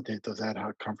facilitate those ad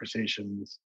hoc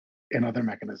conversations in other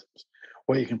mechanisms?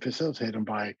 Well, you can facilitate them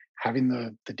by having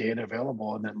the data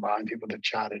available and then allowing people to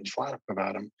chat and Slack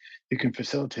about them. You can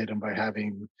facilitate them by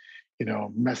having,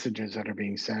 messages that are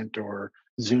being sent or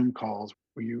Zoom calls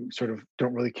where you sort of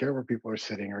don't really care where people are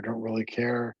sitting or don't really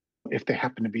care if they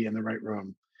happen to be in the right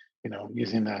room.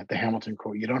 Using the Hamilton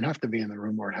quote, you don't have to be in the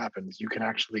room where it happens. You can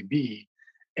actually be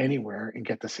anywhere and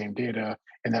get the same data,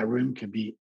 and that room can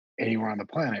be anywhere on the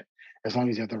planet as long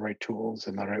as you have the right tools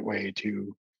and the right way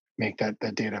to make that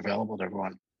data available to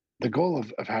everyone. The goal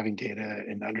of having data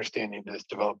and understanding this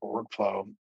developer workflow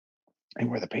and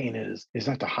where the pain is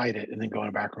not to hide it and then go in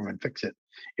a back room and fix it.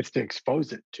 It's to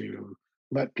expose it, to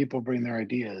let people bring their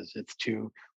ideas. It's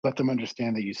to let them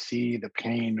understand that you see the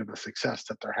pain or the success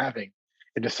that they're having,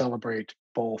 and to celebrate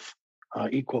both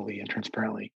equally and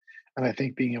transparently. And I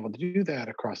think being able to do that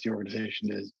across the organization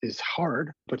is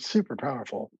hard, but super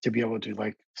powerful to be able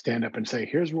to stand up and say,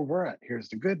 here's where we're at. Here's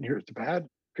the good and here's the bad.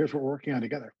 Here's what we're working on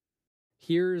together.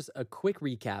 Here's a quick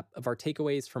recap of our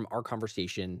takeaways from our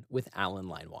conversation with Allan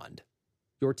Leinwand.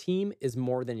 Your team is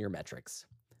more than your metrics,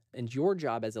 and your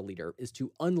job as a leader is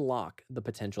to unlock the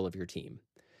potential of your team.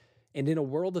 And in a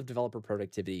world of developer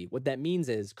productivity, what that means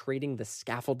is creating the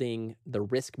scaffolding, the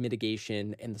risk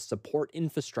mitigation, and the support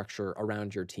infrastructure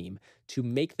around your team to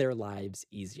make their lives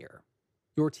easier.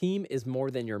 Your team is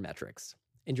more than your metrics,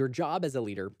 and your job as a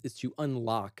leader is to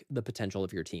unlock the potential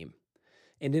of your team.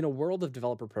 And in a world of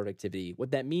developer productivity,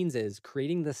 what that means is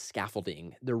creating the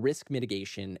scaffolding, the risk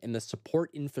mitigation, and the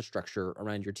support infrastructure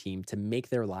around your team to make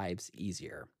their lives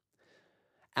easier.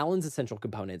 Allan's essential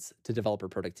components to developer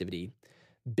productivity: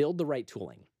 build the right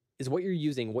tooling. Is what you're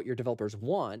using what your developers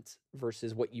want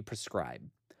versus what you prescribe?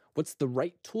 What's the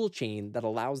right tool chain that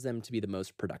allows them to be the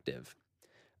most productive?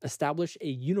 Establish a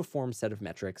uniform set of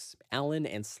metrics. Allan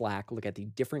and Slack look at the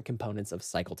different components of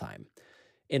cycle time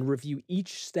and review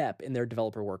each step in their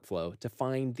developer workflow to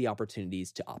find the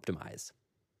opportunities to optimize.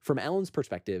 From Allan's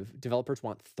perspective, developers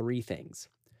want three things: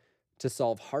 to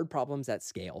solve hard problems at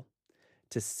scale,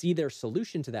 to see their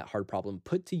solution to that hard problem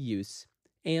put to use,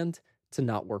 and to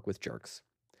not work with jerks.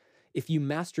 If you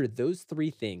master those three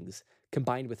things,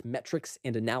 combined with metrics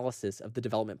and analysis of the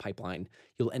development pipeline,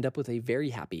 you'll end up with a very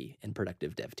happy and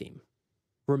productive dev team.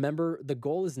 Remember, the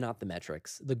goal is not the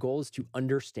metrics. The goal is to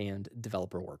understand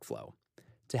developer workflow.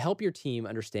 To help your team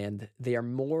understand they are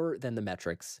more than the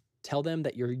metrics, tell them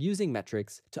that you're using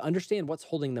metrics to understand what's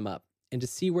holding them up and to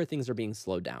see where things are being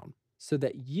slowed down, so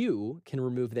that you can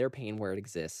remove their pain where it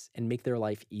exists and make their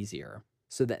life easier,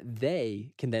 so that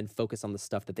they can then focus on the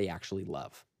stuff that they actually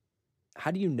love.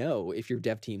 How do you know if your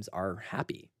dev teams are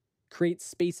happy? Create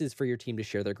spaces for your team to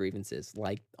share their grievances,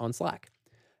 like on Slack.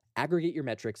 Aggregate your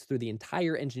metrics through the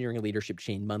entire engineering leadership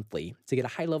chain monthly to get a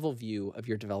high-level view of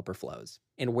your developer flows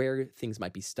and where things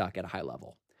might be stuck at a high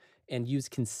level. And use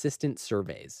consistent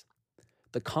surveys.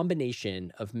 The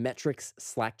combination of metrics,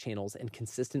 Slack channels, and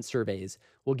consistent surveys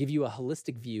will give you a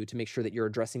holistic view to make sure that you're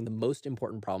addressing the most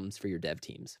important problems for your dev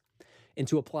teams. And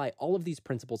to apply all of these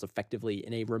principles effectively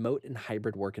in a remote and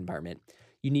hybrid work environment,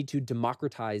 you need to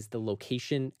democratize the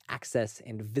location, access,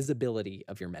 and visibility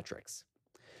of your metrics.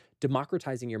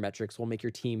 Democratizing your metrics will make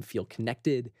your team feel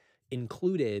connected,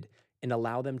 included, and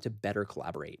allow them to better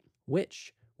collaborate,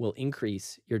 which will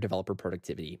increase your developer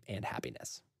productivity and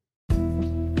happiness.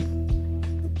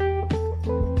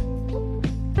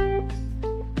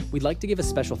 We'd like to give a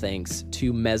special thanks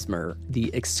to Mesmer,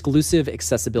 the exclusive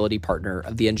accessibility partner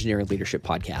of the Engineering Leadership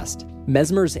Podcast.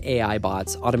 Mesmer's AI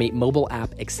bots automate mobile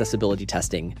app accessibility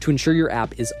testing to ensure your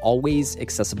app is always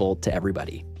accessible to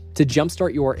everybody. To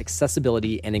jumpstart your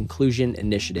accessibility and inclusion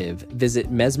initiative,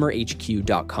 visit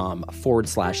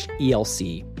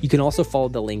mesmerhq.com/ELC. You can also follow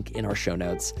the link in our show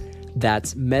notes.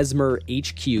 That's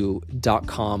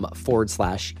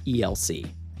mesmerhq.com/ELC.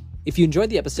 If you enjoyed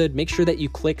the episode, make sure that you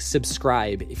click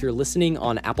subscribe if you're listening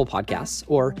on Apple Podcasts,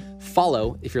 or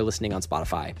follow if you're listening on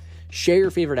Spotify. Share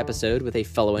your favorite episode with a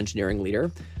fellow engineering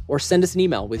leader, or send us an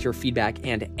email with your feedback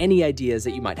and any ideas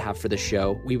that you might have for the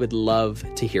show. We would love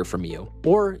to hear from you.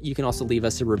 Or you can also leave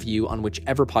us a review on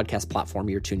whichever podcast platform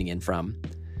you're tuning in from.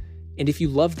 And if you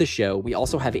love the show, we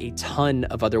also have a ton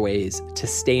of other ways to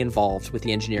stay involved with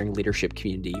the engineering leadership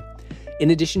community.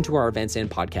 In addition to our events and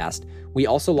podcast, we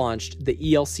also launched the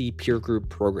ELC Peer Group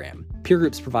program. Peer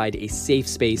groups provide a safe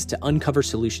space to uncover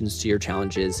solutions to your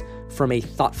challenges from a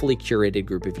thoughtfully curated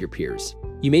group of your peers.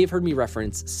 You may have heard me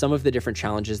reference some of the different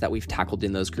challenges that we've tackled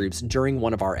in those groups during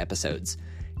one of our episodes.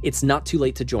 It's not too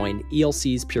late to join.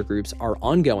 ELC's peer groups are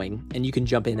ongoing, and you can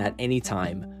jump in at any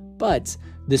time. But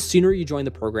the sooner you join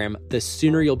the program, the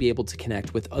sooner you'll be able to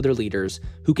connect with other leaders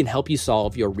who can help you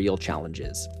solve your real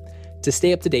challenges. To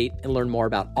stay up to date and learn more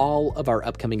about all of our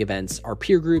upcoming events, our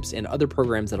peer groups, and other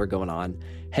programs that are going on,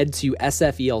 head to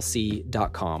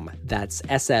sfelc.com. That's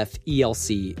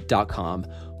sfelc.com.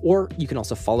 Or you can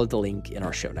also follow the link in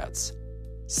our show notes.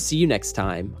 See you next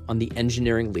time on the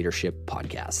Engineering Leadership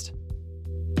Podcast.